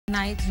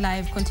Night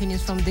Live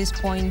continues from this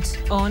point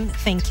on.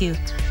 Thank you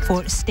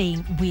for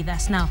staying with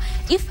us. Now,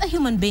 if a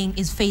human being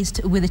is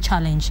faced with a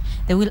challenge,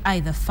 they will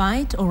either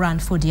fight or run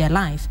for dear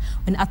life.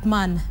 When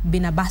Athman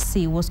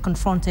Binabas was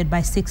confronted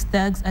by 6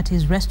 thugs at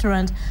his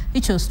restaurant, he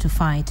chose to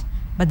fight.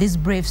 But this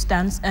brave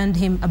stance earned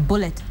him a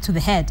bullet to the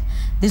head.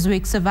 This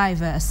week's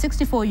survivor, a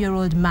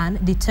 64-year-old man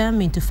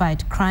determined to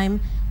fight crime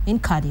in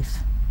Calif.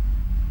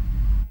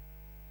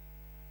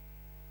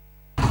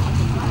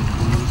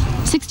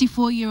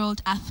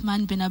 64-year-old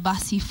Athman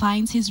Binabas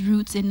finds his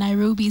roots in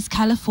Nairobi's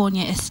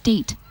California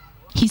estate.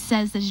 He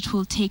says that it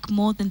will take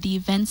more than the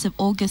events of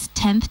August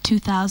 10th,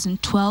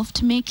 2012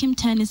 to make him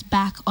turn his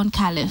back on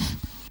Calif.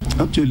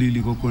 Actually,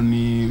 ilikuwa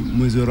ni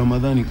mwezi wa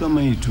Ramadhani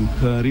kama hii tu,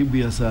 karibu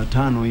ya saa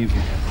 5 hivi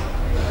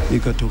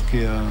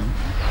ikatokea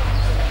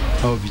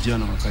hao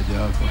vijana wakaja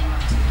hapa.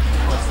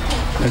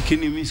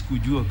 Lakini mimi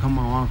sikujua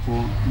kama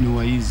wako ni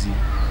waizi,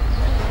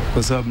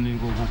 kwa sababu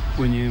nilikuwa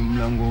kwenye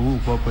mlango huu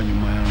kwa hapa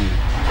nyuma yangu.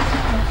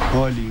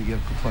 Waliingia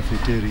kwa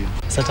cafeteria.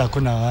 Sasa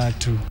hakuna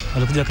watu.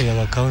 Walikuja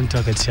kwa counter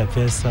wakatisha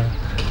pesa.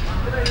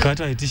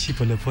 Kata itishi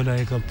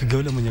polepole akapiga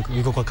yule mwenye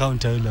yuko kwa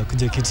counter yule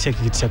akuje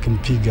kitisha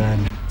kimpiga.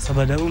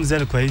 Sababu huyu mzee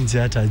alikuwa nje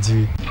hata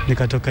ajui.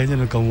 Nikatoka nje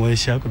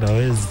nikamwonyesha kuna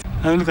wezi.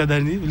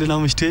 Nikadhani yule na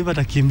mshtua hivi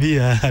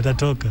atakimbia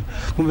atatoka.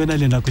 Kumbe nani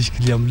alienda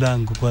kushikilia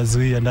mlango kwa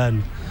zuia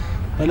ndani.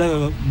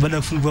 Baada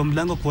ya kufungua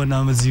mlango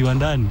kuona maziwa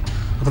ndani,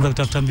 akaanza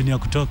kutafuta mbinu ya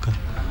kutoka.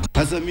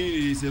 Sasa mimi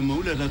nilisema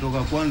ule atatoka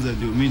kwanza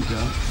ndio mimi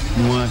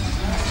nitamwahi.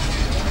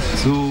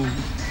 So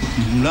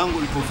mlango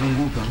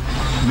ulipofunguka,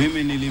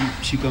 mimi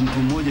nilimshika mtu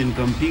mmoja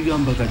nikampiga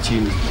mpaka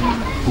chini.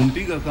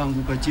 Kumpiga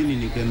kaanguka chini,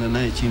 nikaenda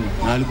naye chini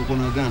na alikuwa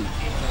na gani.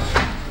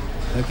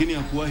 Lakini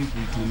hakuwahi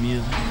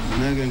kuitumia.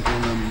 Maana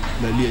nikaona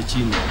mlalia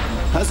chini.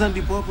 Sasa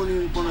ndipo hapo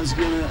nilipo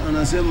nasikia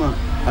anasema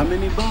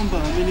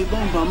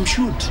amenibamba,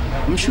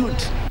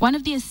 mshoot. One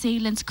of the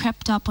assailants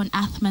crept up on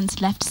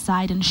Athman's left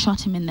side and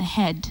shot him in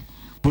the head.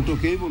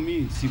 Kutoka hivyo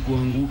mimi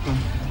sikuanguka,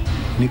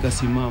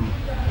 nikasimama.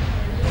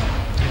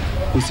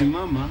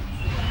 Kusimama,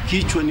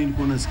 kichwa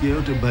nilikuwa nasikia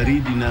yote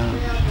baridi na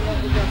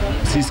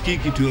sisikii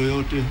kitu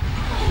yoyote.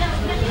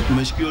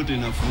 Mashikio yote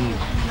inafunga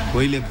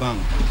kwa ile bang.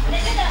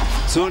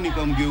 So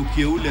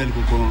nikamgeukia ule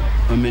alikokuwa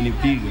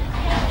amenipiga.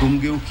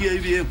 Kumgeukia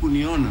hivi yeye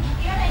kuniona,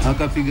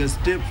 akapiga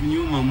step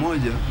nyuma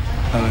moja,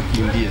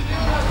 akakimbia.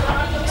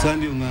 Sasa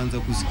ndio ngaanza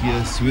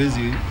kusikia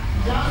siwezi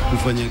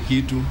kufanya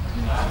kitu.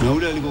 Na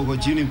ule alikokuwa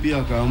chini pia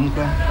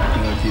akaamka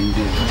na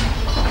akakimbia.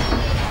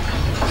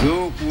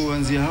 So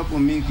kuanzia hapo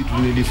mimi kitu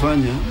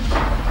nilifanya,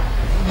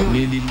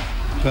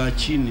 nilikaa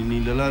chini,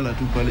 nililala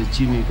tu pale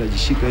chini,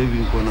 nikajishika hivi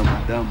niko na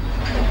madamu.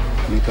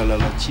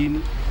 Nikalala chini.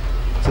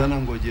 Sana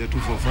ngojea tu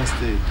for first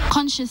aid.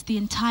 Conscious the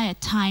entire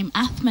time,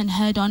 Athman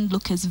heard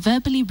onlookers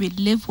verbally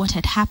relive what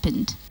had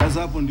happened.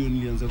 Sasa hapo ndio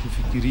nilianza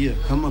kufikiria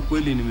kama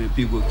kweli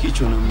nimepigwa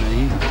kichwa namna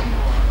hii,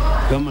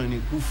 kama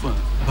nikufa,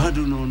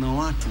 bado naona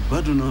watu,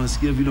 bado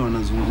nawasikia vile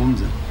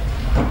wanazungumza.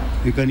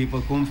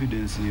 Ikanipa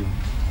confidence hiyo.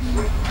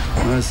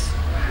 Basi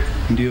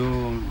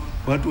ndio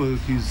watu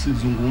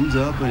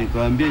wakizungumza hapa,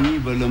 nikawaambia nyinyi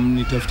bala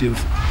mnitafutie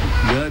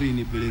gari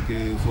nipeleke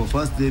for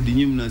first aid,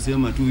 nyinyi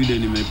mnasema tu ile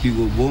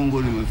nimepigwa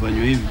bongo,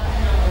 nimefanywa hivi.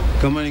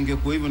 Kama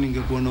ningekuwa hivyo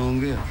ningekuwa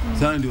naongea.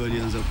 Sasa ndio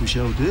walianza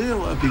kushout,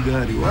 wapi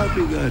gari?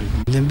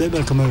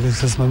 Nimbeba kama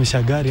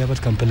kusimamisha gari hapa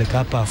tukampeleka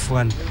hapa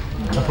Afwan.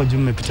 Hapo juu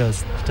mmepita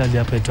hospitali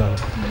hapa itwa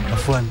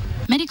Afwan.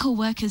 Medical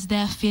workers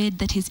there feared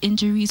that his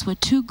injuries were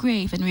too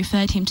grave and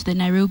referred him to the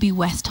Nairobi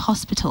West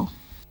Hospital.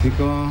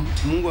 Ikawa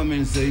Mungu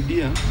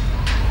amenisaidia,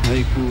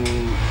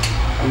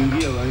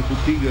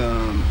 haikupiga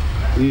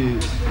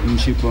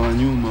mshipa wa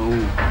nyuma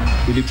huu.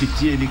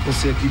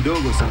 Ilikosea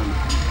kidogo sana.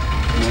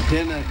 Na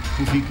tena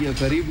kufikia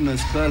karibu na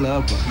skala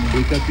hapa,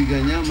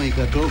 ikapiga nyama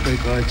ikatoka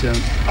ikaacha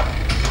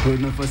kwa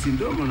nafasi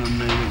ndogo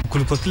namna hiyo.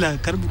 Kulikuwa kila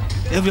karibu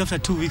every after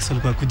 2 weeks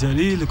walikuwa kuja,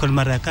 ilikuwa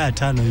mara ya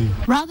 5 hivi.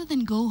 Rather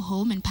than go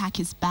home and pack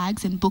his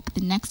bags and book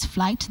the next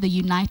flight to the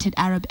United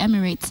Arab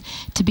Emirates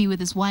to be with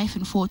his wife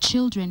and 4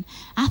 children,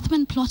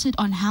 Athman plotted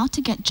on how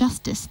to get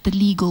justice the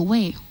legal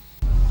way.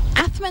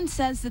 Athman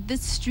says that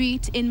this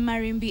street in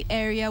Marimbi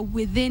area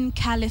within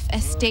Calif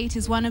Estate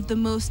is one of the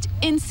most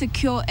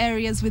insecure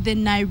areas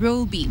within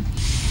Nairobi.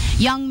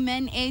 Young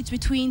men aged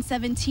between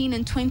 17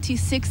 and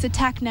 26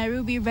 attack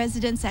Nairobi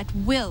residents at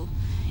will,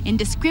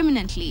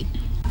 indiscriminately.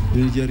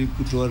 Nilijaribu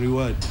kutoa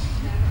reward.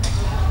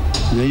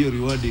 Na hiyo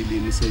reward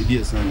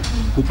ilinisaidia sana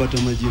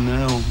kupata majina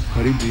yao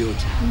karibu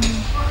yote.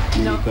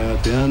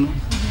 Nikayapeana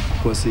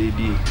kwa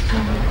CD.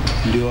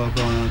 Ndio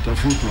wakawa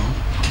wanatafutwa.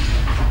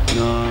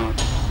 Na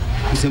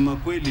kusema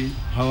kweli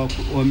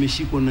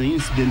wameshikwa na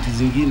incident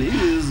zingine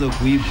hizo za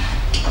kuiba.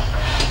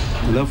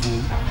 Alafu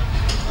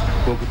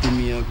kwa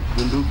kutumia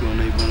bunduki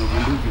wanaiba na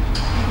bunduki.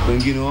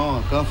 Wengine wao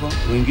wakafa,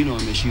 wengine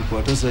wameshikwa,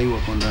 hata sasa hivi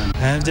wako ndani.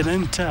 Vijana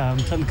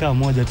mtaa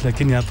mmoja tu,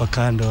 lakini hapa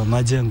kando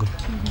majengo.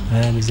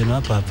 Ni vijana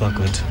hapa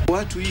kwetu.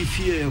 Watu hii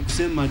fear ya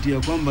kusema ati ya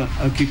kwamba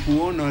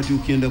akikuona ati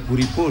ukienda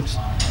kuripoti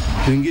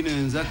wengine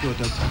wenzake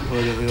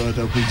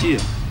watakujia,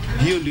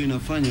 hiyo ndio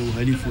inafanya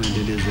uhalifu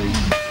uendelee zaidi.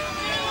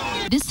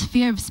 This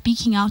fear of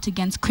speaking out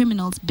against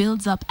criminals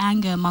builds up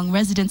anger among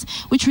residents,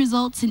 which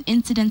results in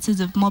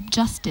incidences of mob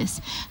justice,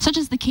 such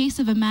as the case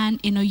of a man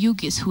in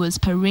Oyugis who was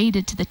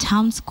paraded to the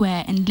town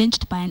square and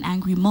lynched by an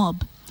angry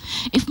mob.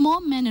 If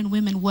more men and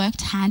women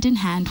worked hand in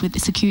hand with the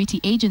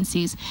security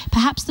agencies,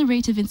 perhaps the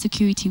rate of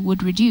insecurity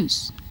would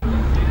reduce.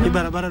 Hii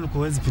barabara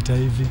huwezi pita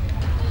hivi.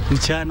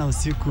 Mchana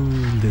usiku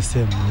the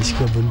same.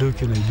 Unashika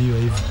bunduki unaibiwa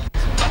hivi.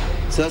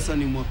 Sasa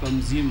ni mwaka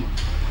mzima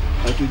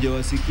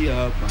hatujawasikia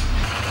hapa.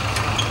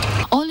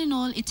 All in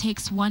all, it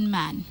takes one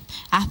man.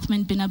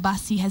 Athman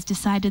Binabas has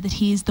decided that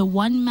he is the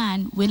one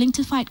man willing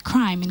to fight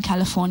crime in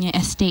California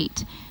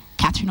Estate.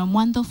 Catherine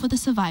Omwando for the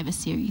Survivor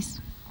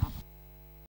Series.